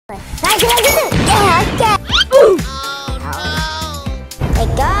Yeah, okay. My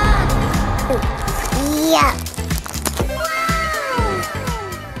God. Yeah.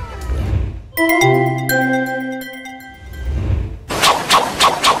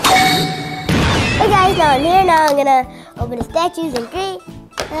 Hey guys, now I'm here. Now I'm gonna open the statues in 3, 2,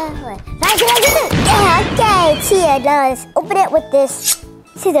 1. Yeah, okay, it's here. Now let's open it with this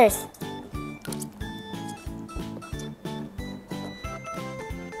scissors.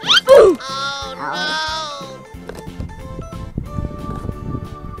 Oh no!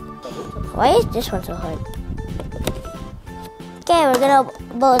 Why is this one so hard? Okay, we're gonna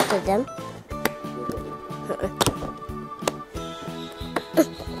open both of them.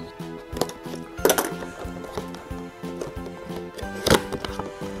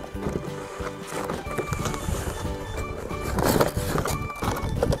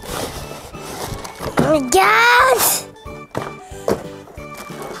 Oh my gosh!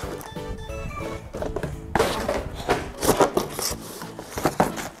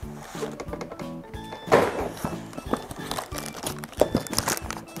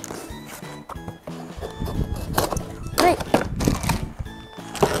 Wait.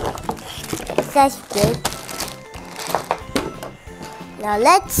 That's good. Now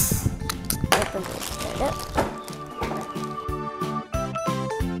let's open this up.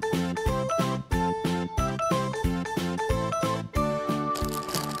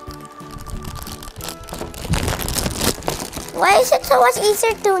 Why is it so much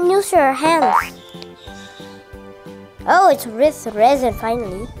easier to use your hands? Oh, it's with resin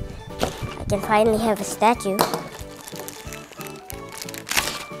finally. I can finally have a statue.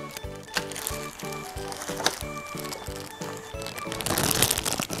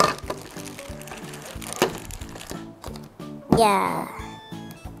 Yeah.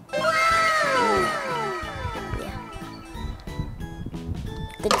 Yeah.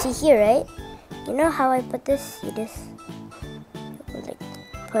 You can see here, right? You know how I put this? See this? Like,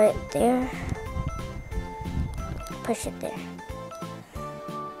 put it there. Push it there.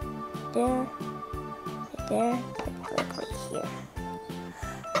 There. There. Right here.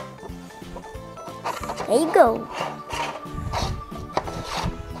 There you go.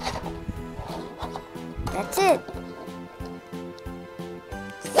 That's it.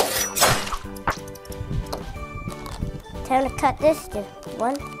 Time to cut this to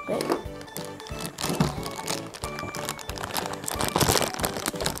one. Great.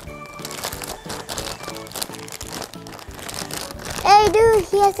 Hey dude,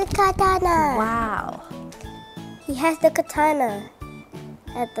 he has a katana. Wow. He has the katana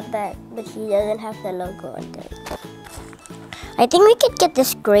at the back, but he doesn't have the logo on there. I think we could get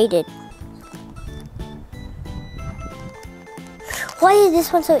this graded. Why is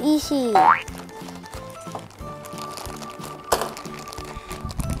this one so easy?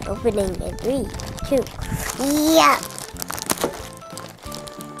 Opening in 3, 2. Yeah.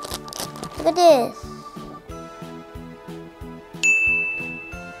 Look at this.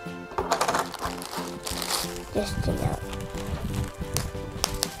 This thing out.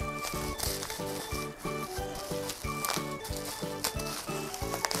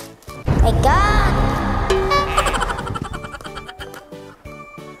 My God!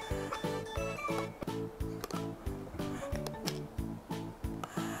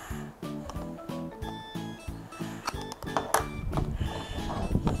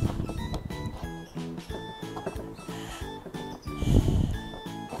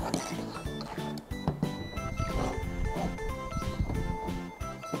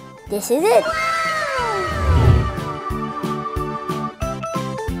 This is it.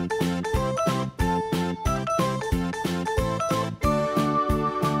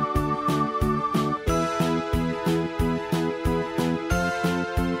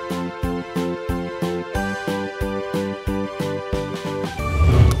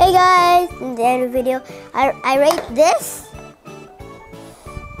 Hey guys, in the end of the video, I rate this.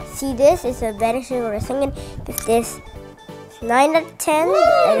 See, this is a vanishing or a singing. If this 9 out of 10,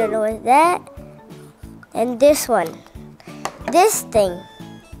 I don't know what's that. And this one, this thing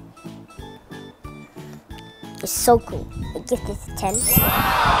is so cool. I give this a 10. A 10.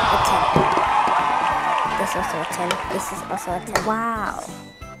 This is also a 10. This is also a 10. Wow.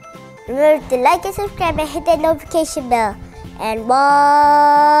 Remember to like and subscribe and hit that notification bell. And bye.